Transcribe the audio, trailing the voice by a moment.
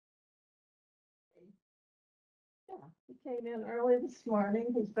Yeah, he came in early this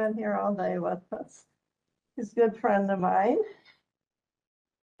morning. He's been here all day with us. He's a good friend of mine.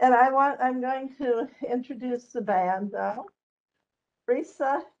 And I'm going to introduce the band though.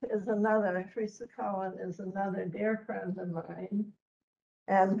 Risa Cohen is another dear friend of mine.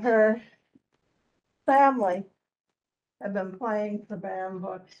 And her family have been playing for band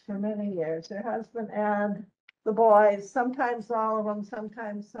books for many years. Her husband and the boys, sometimes all of them,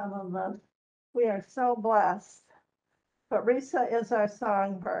 sometimes some of them. We are so blessed. But Risa is our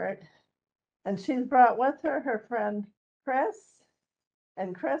songbird. And she's brought with her her friend Chris.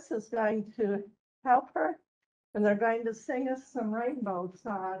 And Chris is going to help her. And they're going to sing us some rainbow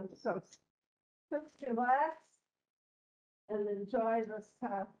songs. So just relax and enjoy this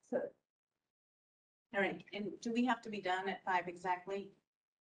concert. All right, and do we have to be done at 5 exactly?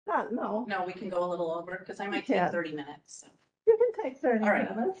 No, No, we can go a little over, because I might We take can. 30 minutes, so. you can take 30 All right.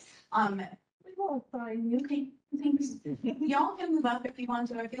 minutes. We won't find you. Okay, thanks. Y'all can move up if you want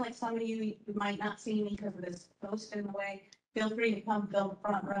to. I feel like some of you might not see me because of this post in the way. Feel free to come fill the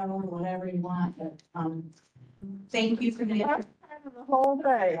front row or whatever you want, but, thank you for the. That's kind of the whole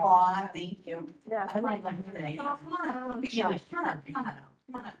day. Aw, thank you. Yeah, I like today. Oh, come on. Yeah, come on, come on,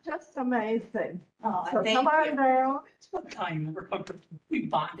 come on. just amazing. Oh, So thank come on you. down. What time we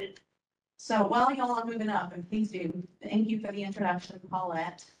bonded? So while y'all are moving up, and please do, thank you for the introduction,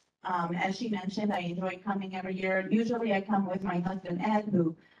 Paulette. As she mentioned, I enjoy coming every year. Usually I come with my husband Ed,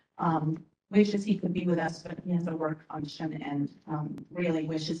 who wishes he could be with us, but he has a work function and really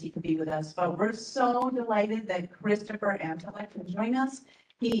wishes he could be with us. But we're so delighted that Christopher Antalek can join us.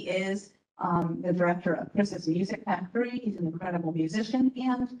 He is the director of Chris's Music Factory. He's an incredible musician,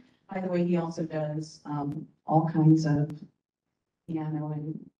 and by the way, he also does all kinds of piano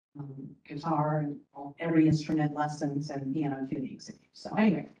and guitar and every instrument lessons and piano tuning. So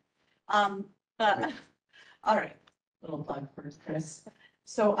anyway, but all right, little plug for Chris.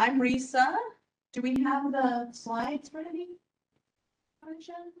 So I'm Risa. Do we have the slides ready?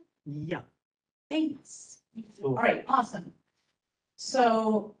 Yeah. Thanks. All right, awesome.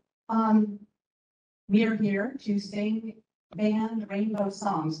 So we are here to sing band rainbow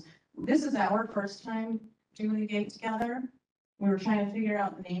songs. This is our first time doing a gig together. We were trying to figure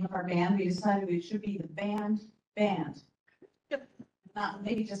out the name of our band. We decided it should be the band. Not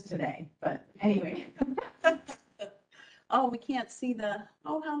maybe just today, but anyway. Oh, we can't see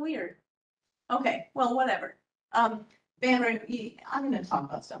oh, how weird. Okay, well, whatever. I'm going to talk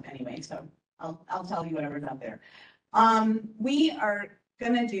about stuff anyway, so I'll tell you whatever's out there. We are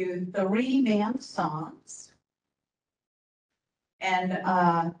going to do 3 band songs. And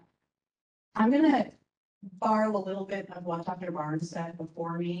I'm going to borrow a little bit of what Dr. Barnes said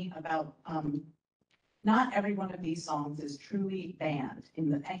before me about not every one of these songs is truly band.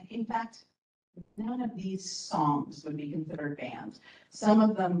 In fact, none of these songs would be considered band. Some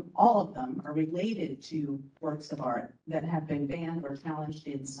of them, all of them, are related to works of art that have been banned or challenged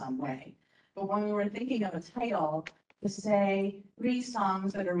in some way. But when we were thinking of a title to say 3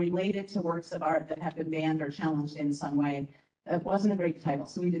 songs that are related to works of art that have been banned or challenged in some way, it wasn't a great title,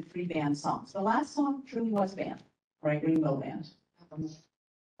 so we did 3 band songs. The last song truly was band, right? Rainbow Band.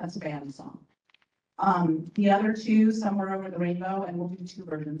 That's a band song. The other 2, Somewhere Over the Rainbow, and we'll do 2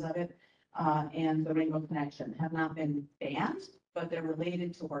 versions of it, and The Rainbow Connection have not been banned, but they're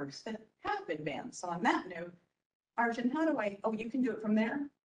related to works that have been banned. So on that note, Arjun, how do oh, you can do it from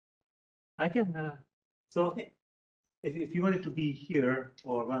there? I can, so if you want it to be here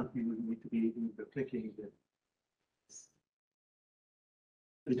or want you need to be clicking the.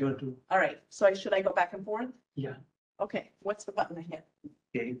 Do you want to? All right, so should I go back and forth? Yeah. Okay, what's the button I hit?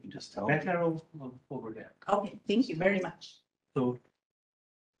 Okay, just back arrow over there. Okay, thank you very much. So.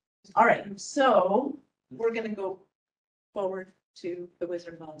 All right, so we're gonna go forward to the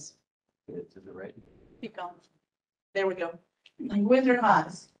Wizard of Oz. To the right. Keep going. There we go. Wizard of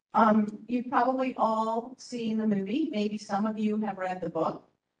Oz. You've probably all seen the movie. Maybe some of you have read the book.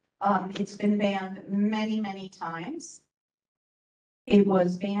 It's been banned many, many times. It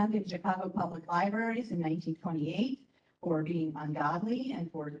was banned in Chicago public libraries in 1928 for being ungodly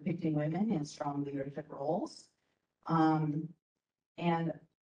and for depicting women in strong leadership roles.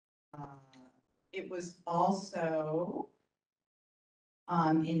 It was also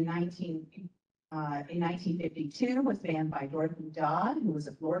in 1952 was banned by Dorothy Dodd, who was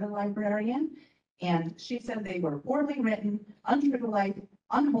a Florida librarian, and she said they were poorly written, untrue to life,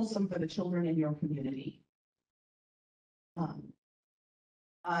 unwholesome for the children in your community.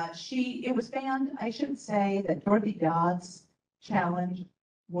 It was banned. I should say that Dorothy Dodd's challenge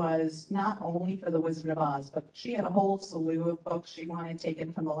was not only for the Wizard of Oz, but she had a whole slew of books she wanted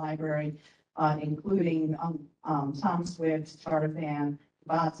taken from the library. including Tom Swift, Tarzan,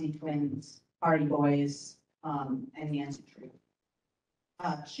 Botsy Twins, Hardy Boys, and Nancy Drew.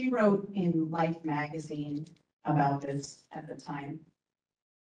 She wrote in Life magazine about this at the time.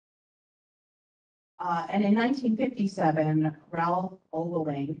 And in 1957, Ralph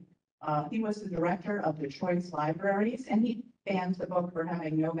Oberling, he was the director of Detroit's libraries, and he banned the book for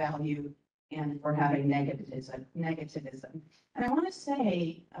having no value and for having negativism. And I want to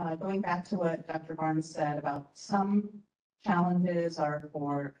say, going back to what Dr. Barnes said about some challenges are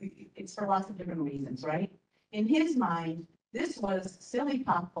it's for lots of different reasons, right? In his mind, this was silly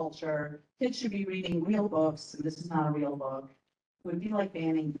pop culture. Kids should be reading real books, and this is not a real book. It would be like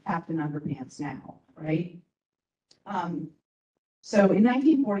banning Captain Underpants now, right? So in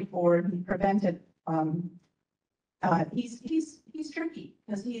 1944, he prevented. He's tricky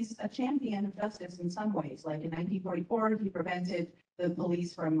because he's a champion of justice in some ways. Like in 1944, he prevented the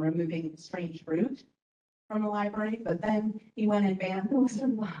police from removing strange fruit from the library, but then he went and banned the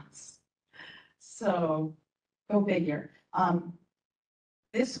Wizard Lots. So go figure.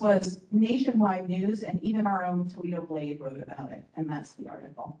 This was nationwide news, and even our own Toledo Blade wrote about it, and that's the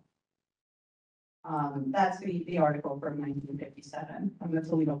article. That's the article from 1957 from the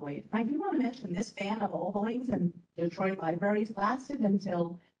Toledo Blade. I do want to mention this ban of Oberlings and Detroit libraries lasted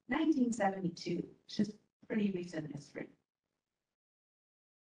until 1972, which is pretty recent history.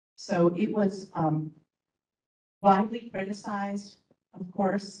 So it was widely criticized, of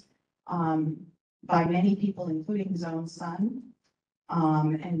course, by many people, including his own son.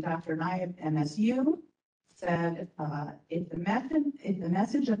 And Dr. Nye of MSU said, if the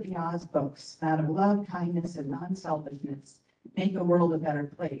message of the Oz books, that of love, kindness, and non-selfishness, make the world a better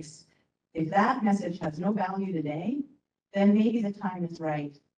place, if that message has no value today, then maybe the time is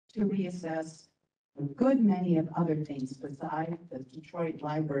right to reassess a good many of other things besides the Detroit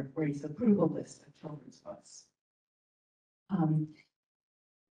Library's approval list of children's books.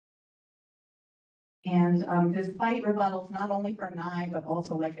 And despite rebuttals, not only from Nye, but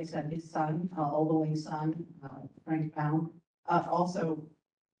also, like I said, his son, Oberling's son, Frank Baum, also,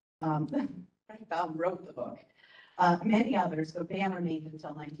 Frank Baum wrote the book. Many others, the ban remained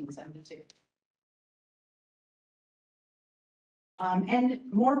until 1972. And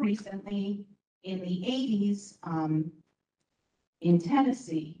more recently, in the 80s, in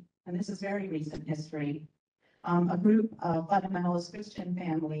Tennessee, and this is very recent history, a group of fundamentalist Christian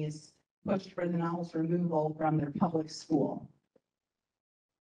families pushed for the novel's removal from their public school.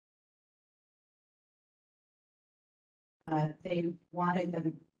 They wanted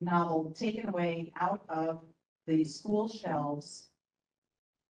the novel taken away out of the school shelves.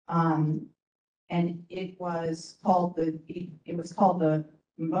 And it was called the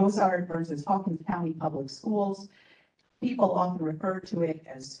Mozart versus Hawkins County Public Schools. People often refer to it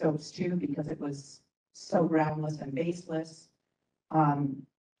as Scopes 2 because it was so groundless and baseless.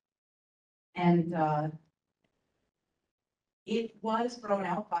 It was thrown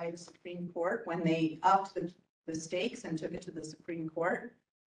out by the Supreme Court when they upped the stakes and took it to the Supreme Court.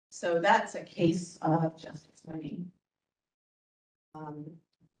 So that's a case of justice winning.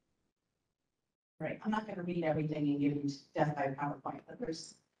 Right, I'm not going to read everything and give you death by PowerPoint, but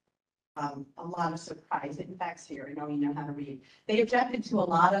there's a lot of surprising facts here. I know you know how to read. They objected to a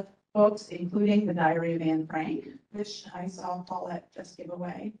lot of books, including The Diary of Anne Frank, which I saw Paulette just give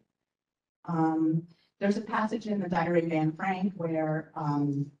away. There's a passage in The Diary of Anne Frank where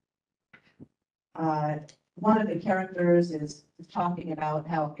one of the characters is talking about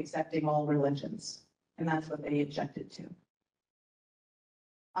how accepting all religions, and that's what they objected to.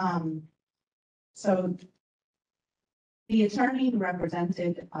 So the attorney who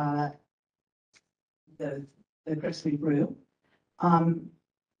represented the Christian group,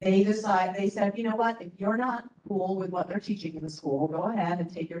 they said, you know what, if you're not cool with what they're teaching in the school, go ahead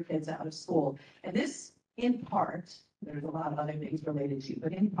and take your kids out of school. And this, in part, there's a lot of other things related to,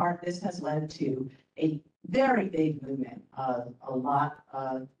 but in part, this has led to a very big movement of a lot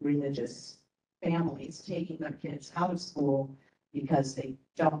of religious families taking their kids out of school because they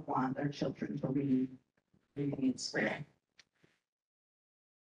don't want their children to read in school.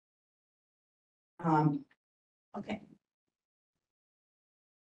 Okay.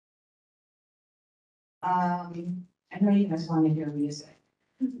 I know you guys want to hear music.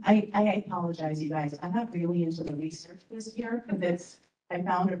 I apologize, you guys. I'm not really into the research this year, but I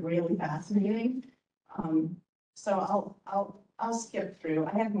found it really fascinating. So I'll skip through.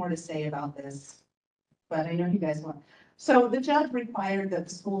 I have more to say about this, but I know you guys want. So the judge required that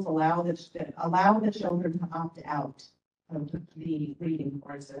the schools allow the children to opt out of the reading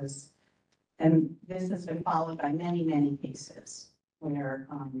courses. And this has been followed by many, many cases where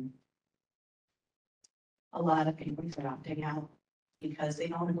a lot of families are opting out because they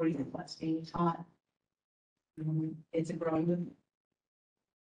don't agree with what's being taught. It's a growing movement.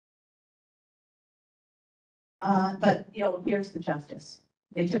 But, you know, here's the justice.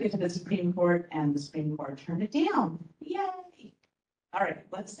 They took it to the Supreme Court and the Supreme Court turned it down. Yay! All right,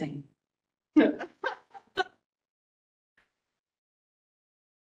 let's sing.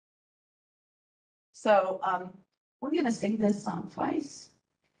 So we're going to sing this song twice.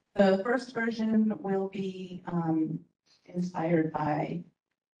 The first version will be inspired by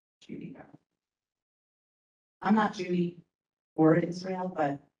Judy. I'm not Judy or Israel,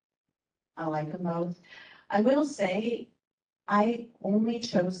 but I like them both. I will say I only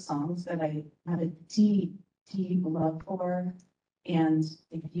chose songs that I have a deep, deep love for. And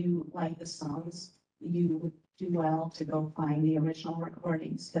if you like the songs, you would do well to go find the original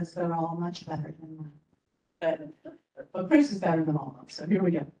recordings because they're all much better than mine. But Chris is better than all of them, so here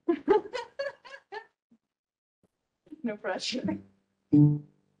we go. No pressure.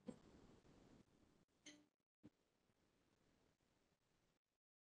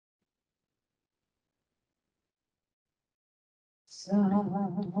 So,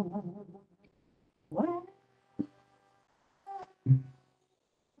 what?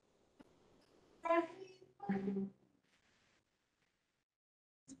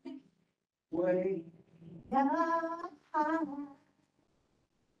 Way up high.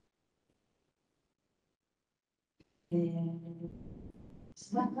 It's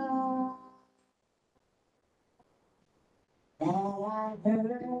the love that I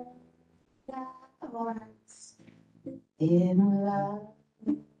heard that once in love.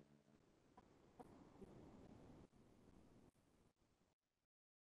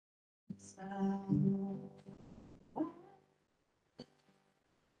 So,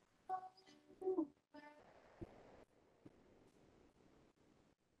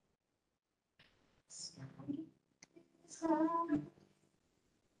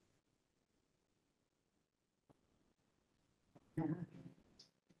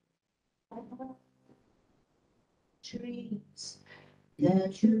 trees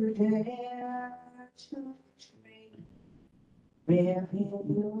that you dare to dream, where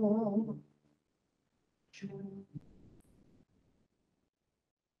you true.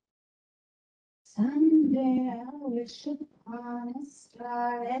 Someday I wish upon a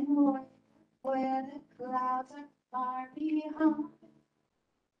star and where the clouds are far behind.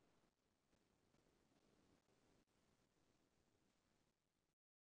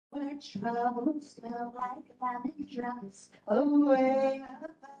 Where troubles smell like lemon drops, away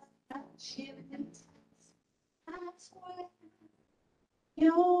above the chimney tops. That's where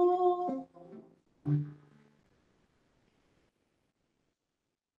you're.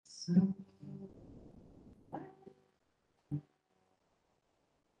 So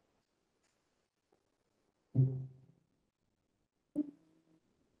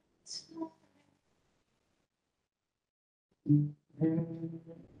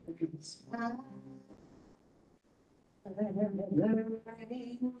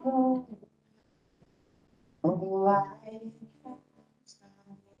oh, I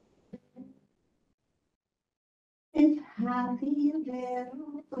if happy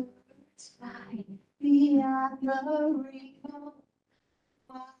little birds fly beyond the rainbow,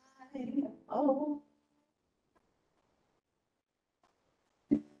 why, oh.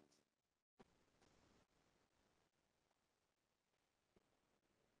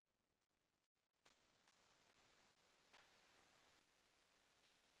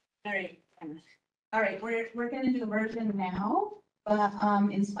 All right. All right, we're gonna do a version now, but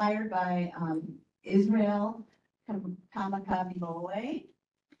inspired by Israel Kamakawiwo'ole.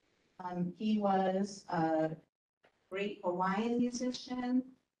 He was a great Hawaiian musician.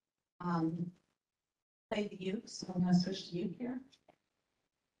 Played the uke, so I'm gonna switch to uke here.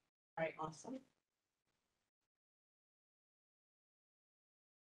 All right, awesome.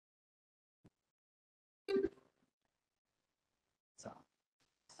 So.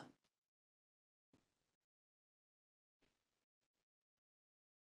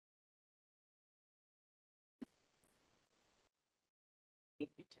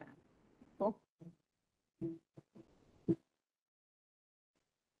 Cool.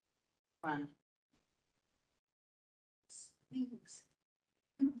 Fun. Thanks.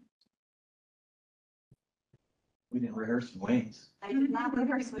 We didn't rehearse wings. I did not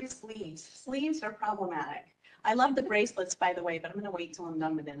rehearse with sleeves. Sleeves are problematic. I love the bracelets, by the way, but I'm gonna wait till I'm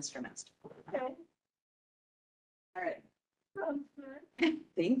done with instruments. Okay. All right. Sounds good.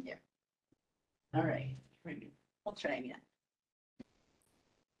 Thank you. All right. We'll try again.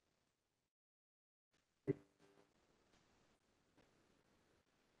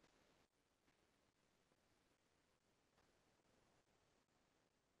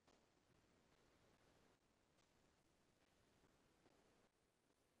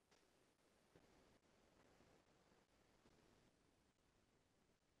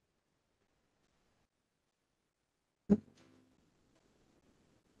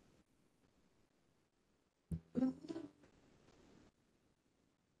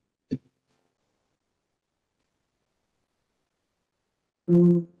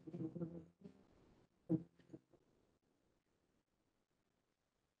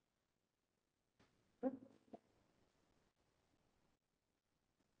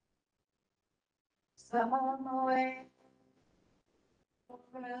 Somewhere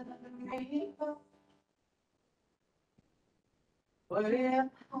over the rainbow, where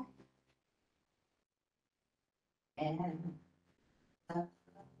and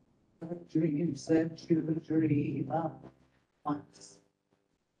the dreams that you dream of once.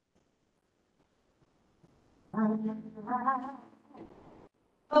 Oh,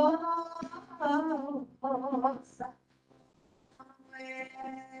 somewhere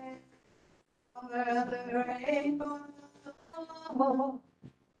over the rainbow,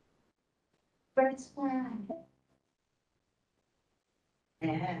 birds fly,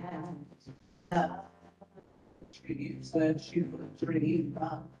 and the dreams that you dream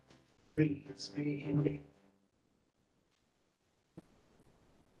of breathes me.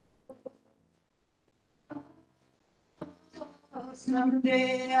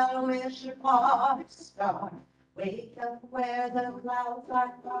 Someday I'll wish upon a star, wake up where the clouds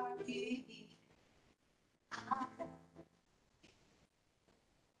are far beneath.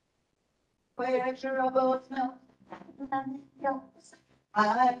 Where troubles melt and nothing else,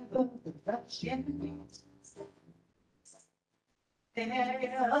 I will touch in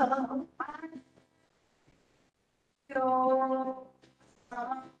there. Go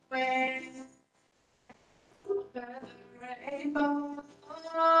somewhere over the rainbow.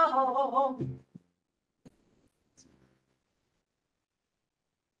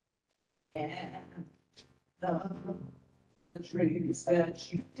 And the dreams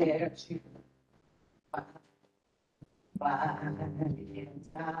that you dare to find in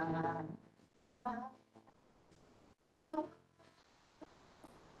time.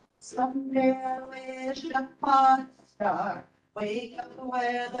 Someday I wish upon a star, wake up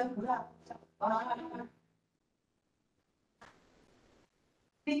where the clouds are far.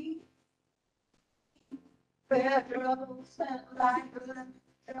 Be where troubles and life will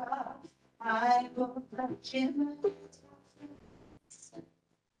drop, I will touch in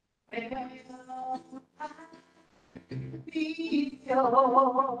where I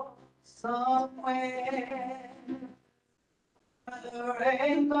feel somewhere by the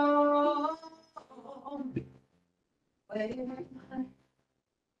rainbow. Where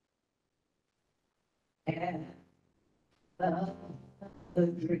and the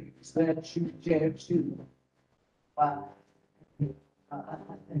dreams that you dare to find.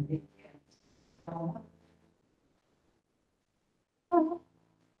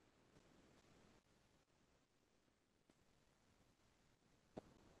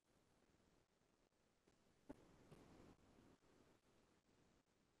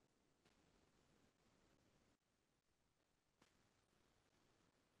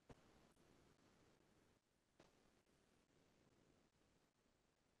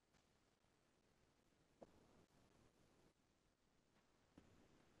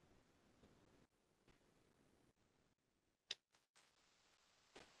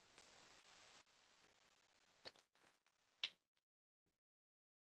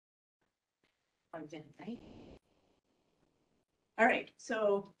 Right? All right,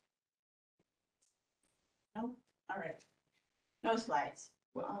 so. No, all right. No slides.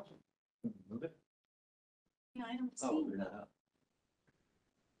 Wow. Move it? Yeah, I don't Oh, see. we're not up.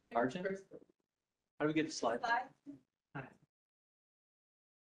 Argent? How do we get the slide?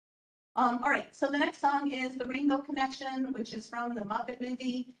 All right, so the next song is The Rainbow Connection, which is from the Muppet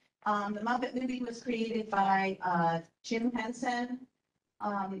movie. The Muppet movie was created by Jim Henson,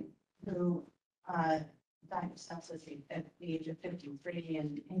 who died of sepsis at the age of 53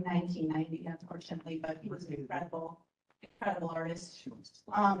 in 1990, unfortunately, but he was an incredible artist. She wants to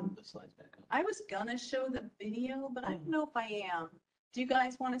the slides back up. I was gonna show the video, but I don't know if I am. Do you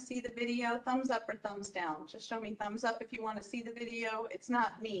guys want to see the video? Thumbs up or thumbs down? Just show me thumbs up if you want to see the video. It's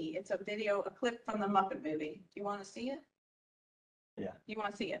not me. It's a video, a clip from the Muppet movie. Do you want to see it? Yeah. You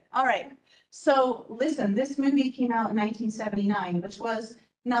want to see it? All right. So listen, this movie came out in 1979, which was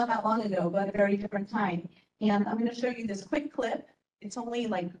not that long ago, but a very different time. And I'm going to show you this quick clip. It's only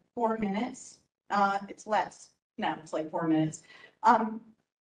like 4 minutes. It's less. No, it's like 4 minutes. I'm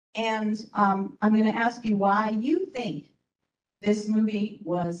going to ask you why you think this movie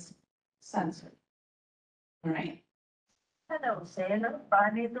was censored. All right. Hello, Sarah.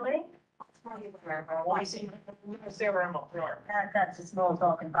 Buy me the link. That's a small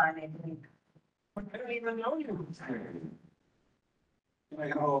talking buy me the link.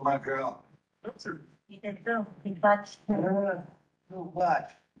 Oh, my girl. He did so, he touched.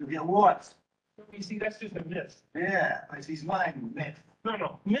 What? You get what? You see, that's just a myth. Yeah, I see mine, myth.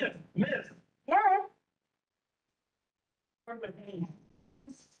 No, myth. Yeah.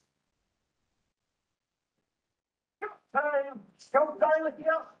 Showtime with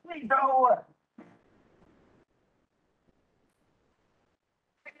you, please go.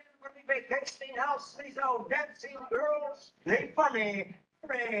 Vacationing house, these old dancing girls, they funny,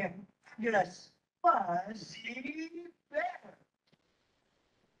 they fabulous, fuzzy bear.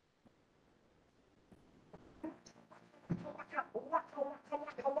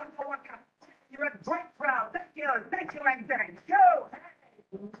 You're a great crowd. Thank you, and thank you.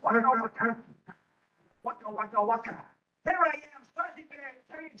 Waka. Here I am, fuzzy bear,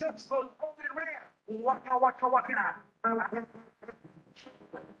 three jokes for old and rare. Waka.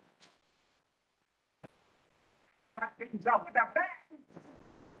 Things up with the bang.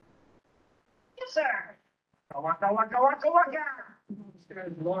 Yes, sir. Waka. This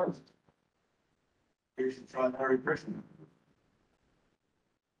guy's lost. Here's the front Harry Christmas.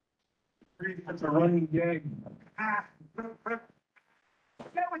 That's a running gag. That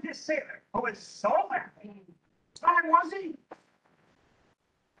was this sailor who was so happy. Fine, was he?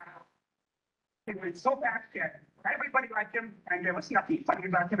 He was so bad, everybody liked him, and there was nothing funny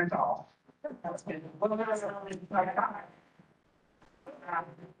about him at all. That was good.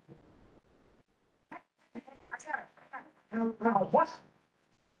 What?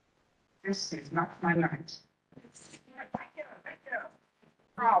 This is not my night. Thank you.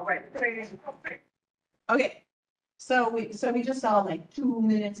 Oh, wait, please. Okay, so we just saw like 2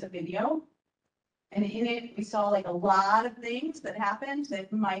 minutes of video. And in it, we saw like a lot of things that happened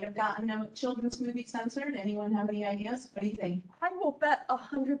that might have gotten a children's movie censored. Anyone have any ideas? What do you think? I will bet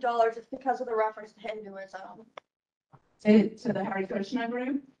 $100 it's because of the reference to Hinduism. To the Hare Krishna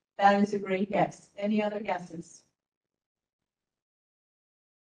group? That is a great guess. Any other guesses?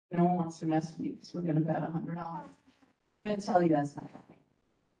 No one wants to mess with you because we're gonna bet $100. I'm gonna tell you that's not happening.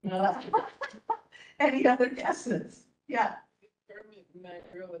 No, that's. Any other guesses? Yeah. Kermit and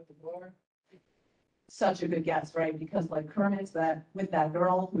that girl at the bar. Such a good guess, right? Because like Kermit's that with that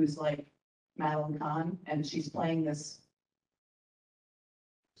girl who's like Madeline Kahn, and she's playing this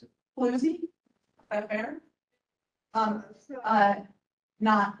floozy. Is that fair?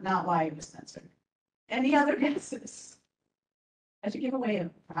 Not why it was censored. Any other guesses? I should give away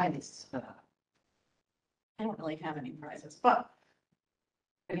a prize. I don't really have any prizes, but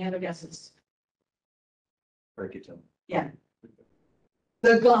any other guesses? Break it to him. Yeah.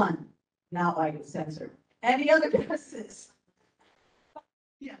 The gun, not why it's censored. Any other guesses?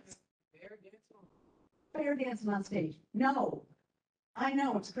 Yes. Bear dancing on stage. No. I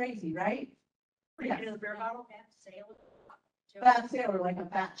know, it's crazy, right? Yeah. The beer bottle, sailor. Fat sailor, like a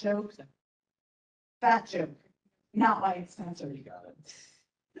fat joke. Fat joke, not why it's censored. You got it.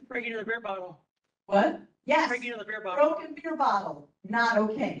 Breaking the beer bottle. What? Yes. Breaking the beer bottle. Broken beer bottle, not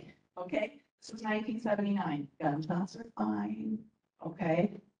okay. Okay? This was 1979. Gunshots are fine.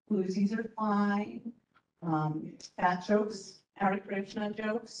 Okay? Bluesies are fine. Fat jokes, Hare Krishna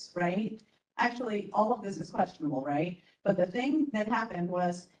jokes, right? Actually, all of this is questionable, right? But the thing that happened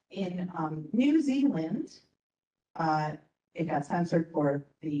was in New Zealand, it got censored for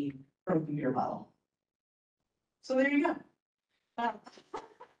the broken beer bottle. So there you go.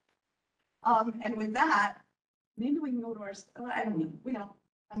 And with that, maybe we can go to our, I don't know, we don't,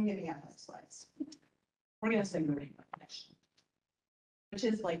 I'm getting out my slides. We're gonna sing the Rainbow Connection, which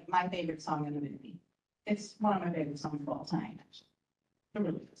is like my favorite song in the movie. It's one of my favorite songs of all time, actually. It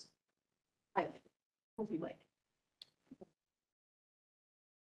really is. I like it. Hope you like it.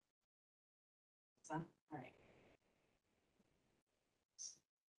 So, all right.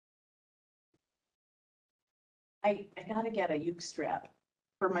 I gotta get a uke strap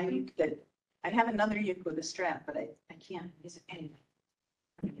for my uke that, I have another uke with a strap, but I can't, is it anyway?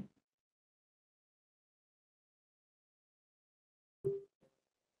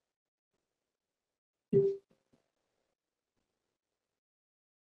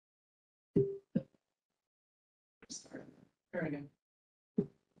 There we go.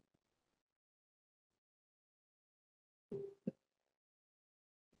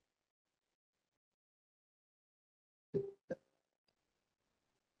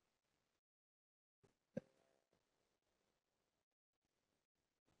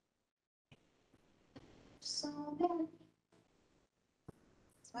 So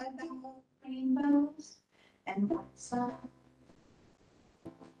many rainbows and what's up?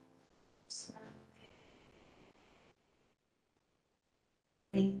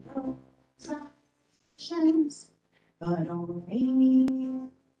 Rainbows are oceans, but only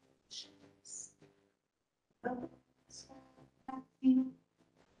oceans.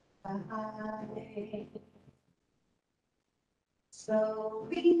 So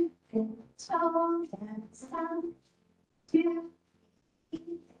we can talk and sound to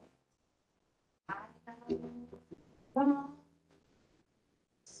I don't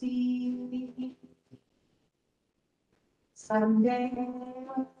see someday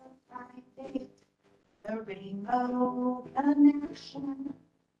we'll find it, the rainbow connection,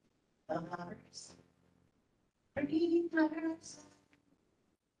 the lovers, dreamers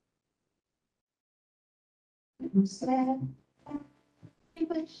who said they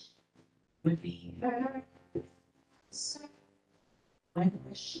wish would be heard. So I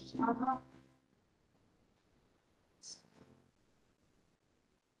wish someone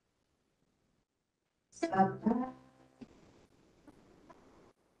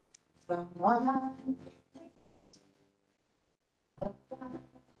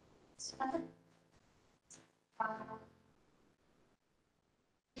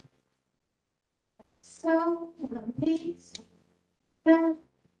so amazing that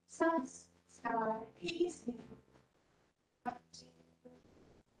suns are easy. But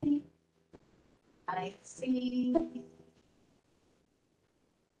I see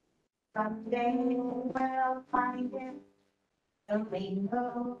someday we'll find it, the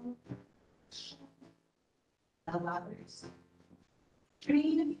rainbow, the lovers,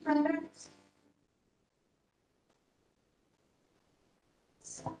 dreamers.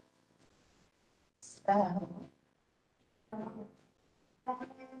 Spell.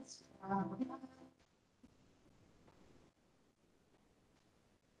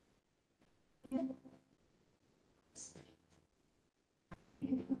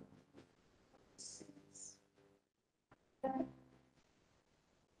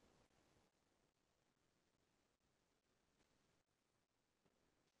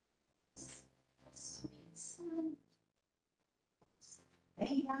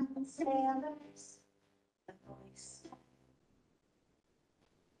 They young sailors, the voice.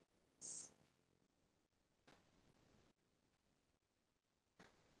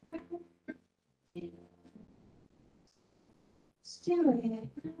 Still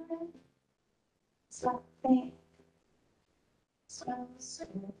something so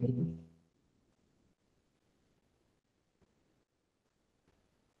sweet.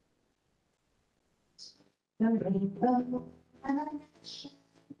 The rainbow connection,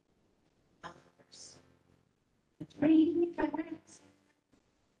 others, the dreamers.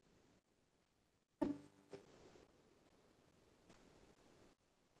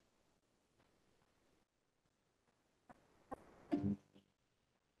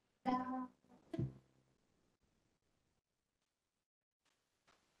 Down.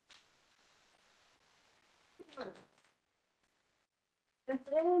 Is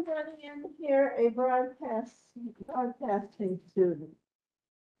anybody in here a broadcasting student?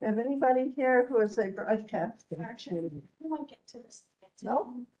 Have anybody here who is a broadcasting student? We won't get to this.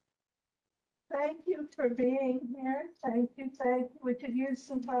 No? Thank you for being here. Thank you. We could use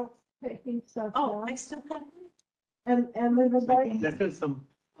some help taking stuff Oh, I down. still have. And we would like, There's some,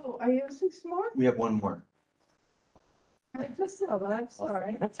 oh, are you using some more? We have one more. I just saw that, I'm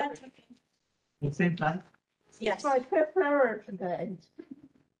sorry. That's okay. at the same time. Yes. It's my fifth error today.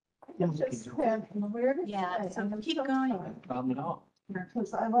 Yeah, I we can just do had the weirdest Yeah, day. so I'm keep so going. sorry. Problem at all.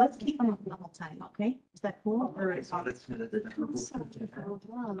 Because I Let's like. keep on the whole time, okay? Is that cool? Or Okay, so let's do that.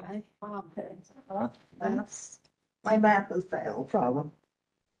 That's, my math is failed problem.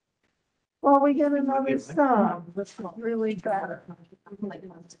 Well, we get another song, that's really better. I'm like,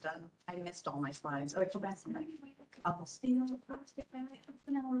 once done. I missed all my slides. Oh, I forgot something. I'll steal the plastic bag.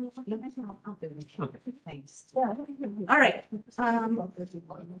 I'll do it. Okay. Thanks. Yeah. All right,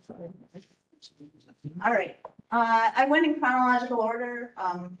 all right. I went in chronological order.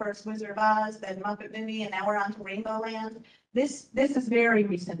 First Wizard of Oz, then Muppet Movie, and now we're on to Rainbow Land. This is very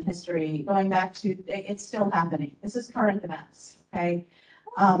recent history, going back to, it's still happening. This is current events, okay?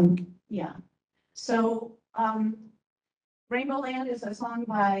 Yeah. So, Rainbow Land is a song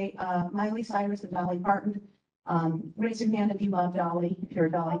by Miley Cyrus and Dolly Parton. Raise your hand if you love Dolly, if you're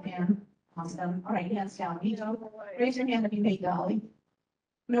a Dolly fan. Awesome. All right, hands down. Me too. Raise your hand if you hate Dolly.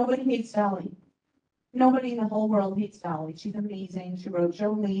 Nobody hates Dolly. Nobody in the whole world hates Dolly. She's amazing. She wrote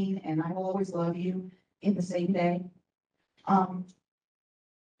Jolene and I Will Always Love You in the same day.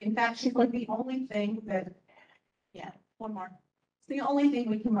 In fact, she's like the only thing that, yeah, one more. It's the only thing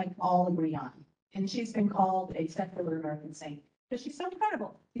we can like all agree on. And she's been called a secular American saint because she's so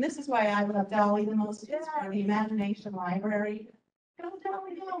incredible. And this is why I love Dolly the most, is for the Imagination Library. Go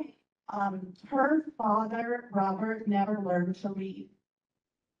Dolly, go. Her father, Robert, never learned to read.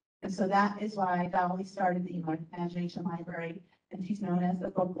 And so that is why Dolly started the Imagination Library, and she's known as the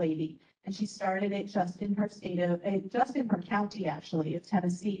book lady. And she started it just in her state of, just in her county, actually, of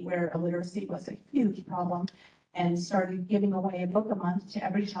Tennessee, where illiteracy was a huge problem, and started giving away a book a month to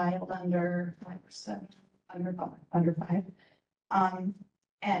every child under 5%, under five,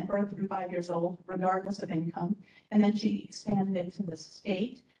 and birth through 5 years old, regardless of income. And then she expanded it to the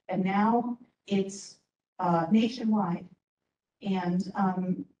state, and now it's nationwide. And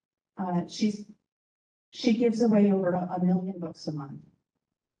she gives away over a million books a month.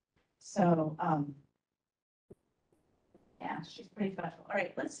 So, yeah, she's pretty special. All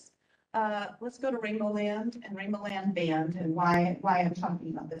right, let's go to Rainbow Land and Rainbow Land Band and why I'm talking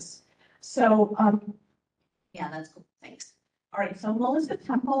about this. So, yeah, that's cool. Thanks. All right, so Melissa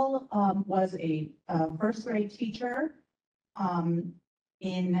Temple was a first grade teacher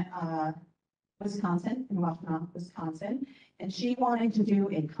in Wisconsin, in Waukesha, Wisconsin. And she wanted to do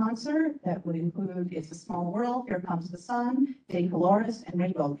a concert that would include It's a Small World, Here Comes the Sun, Day Dolores, and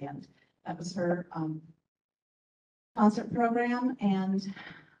Rainbow Band. That was her concert program. And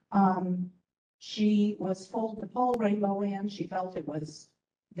she was told to pull Rainbow Land. She felt it was,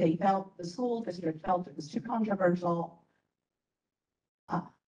 they felt, the school district felt it was too controversial.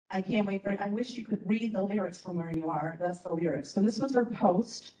 I can't wait for it. I wish you could read the lyrics from where you are. That's the lyrics. So this was her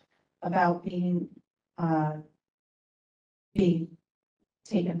post about being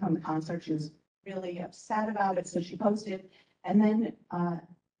taken from the concert. She was really upset about it, so she posted, and then go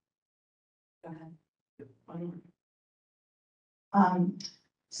ahead. One more.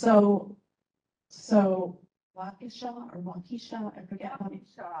 So Waukesha, I forget how many.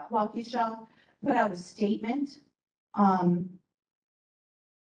 Waukesha put out a statement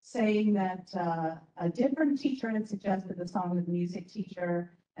saying that a different teacher had suggested the song with the music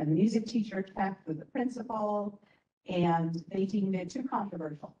teacher, and the music teacher checked with the principal, and they deemed it too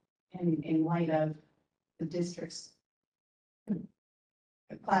controversial in light of the district's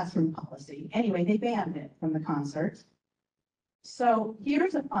classroom policy. Anyway, they banned it from the concert. So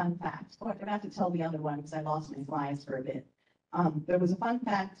here's a fun fact. Oh, I forgot to tell the other one because I lost my slides for a bit. There was a fun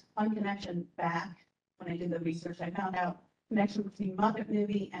fact, fun connection back when I did the research. I found out connection between Muppet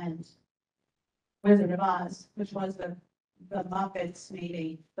movie and Wizard of Oz, which was the Muppets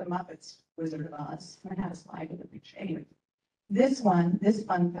made the Muppets Wizard of Oz. I had a slide with a picture. Anyway, this fun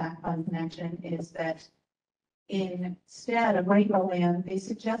fact, fun connection is that instead of Rainbow Land, they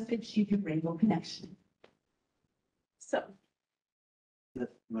suggested she do Rainbow Connection. So,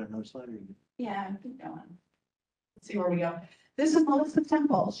 That's my no slide. yeah, keep going. Let's see where we go. This is Melissa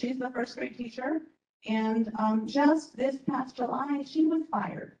Temple. She's the first grade teacher. And just this past July, she was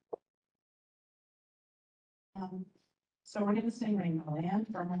fired. So we're going to sing Rainbow Land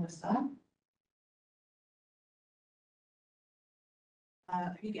for Melissa.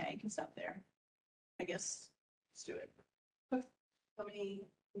 Yeah, you can stop there. I guess let's do it. Somebody.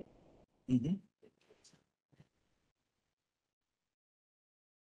 Mm-hmm.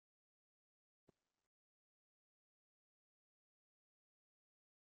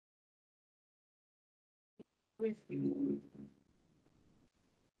 With you.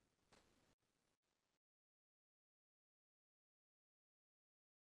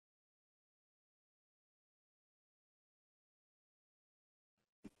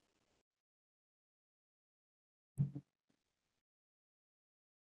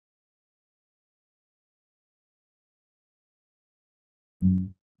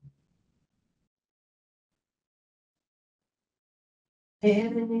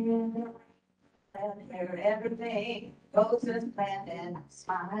 Living where everything goes as planned and I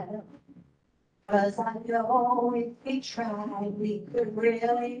smile. 'Cause I know if we tried, we could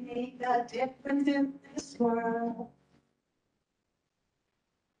really make a difference in this world.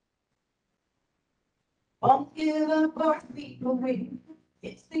 Won't give up or sleep away.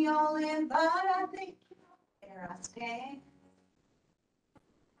 It's the only thought I think where I stand.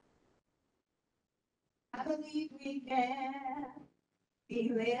 I believe we can be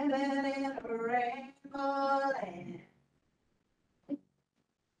living in a rainbow land.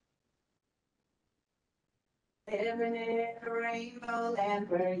 Living in a rainbow land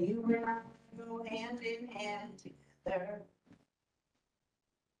where you and I go hand in hand together.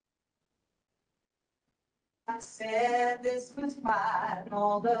 I said this was fine,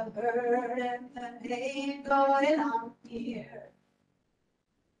 all the hurt and the hate going on here.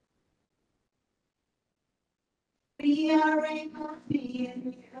 Be a rainbow, be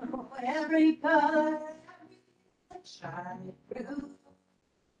in you, every color, shine through.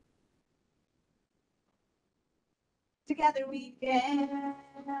 Together we can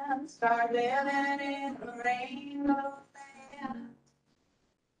start living in a rainbow land.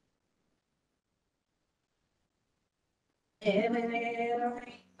 Living in a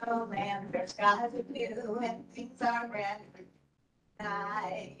rainbow land where skies are blue and things are grand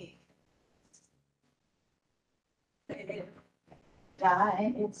night.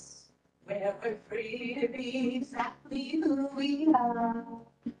 Paradise where we're free to be exactly who we are.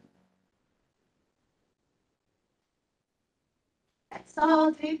 Let's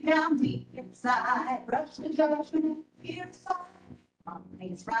all dig down deep inside, rush to judgment and fear aside.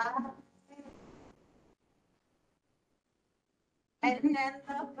 Harmony's right. And then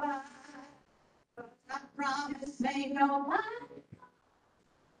the fire, I promise ain't no lie.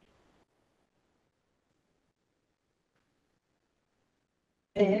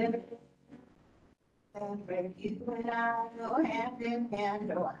 Every where you and I go hand in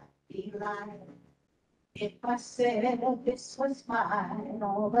hand, oh, I'd be lying if I said this was mine.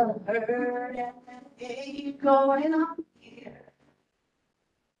 All the hurt and the hate going on here.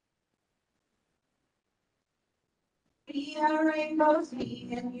 We are rainbows,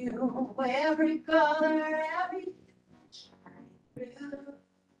 me and you, every color, every shine through.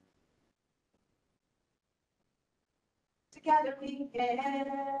 Together we can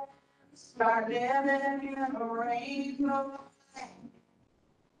start living in a rainbow land.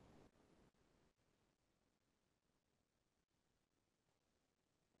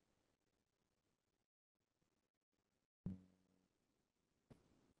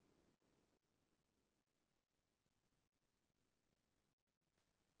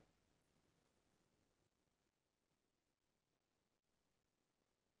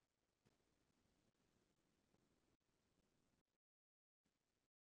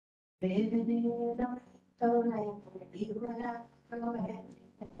 Living in a rainbow land where you and I go hand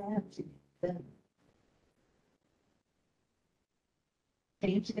in hand together.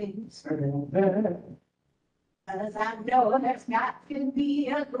 Change things forever. 'Cause I know there's got to be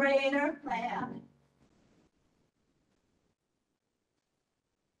a greater plan.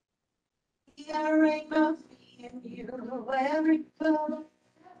 We are rainbows, me and you, every color,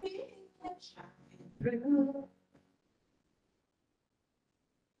 everything that shines through.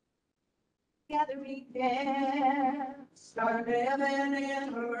 Together we can start living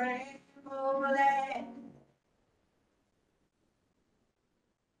in a rainbow land.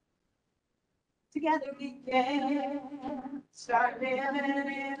 Together we can start living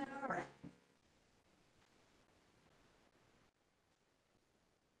in a rainbow.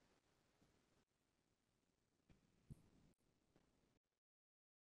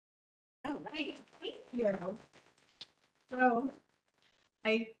 All right, thank you. So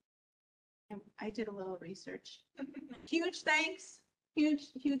I did a little research. Huge thanks,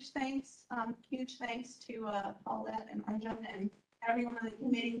 huge thanks to Paulette and Arjun and everyone on the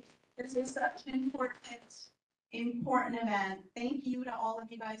committee. This is such an important event. Thank you to all of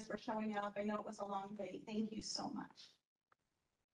you guys for showing up. I know it was a long day. Thank you so much.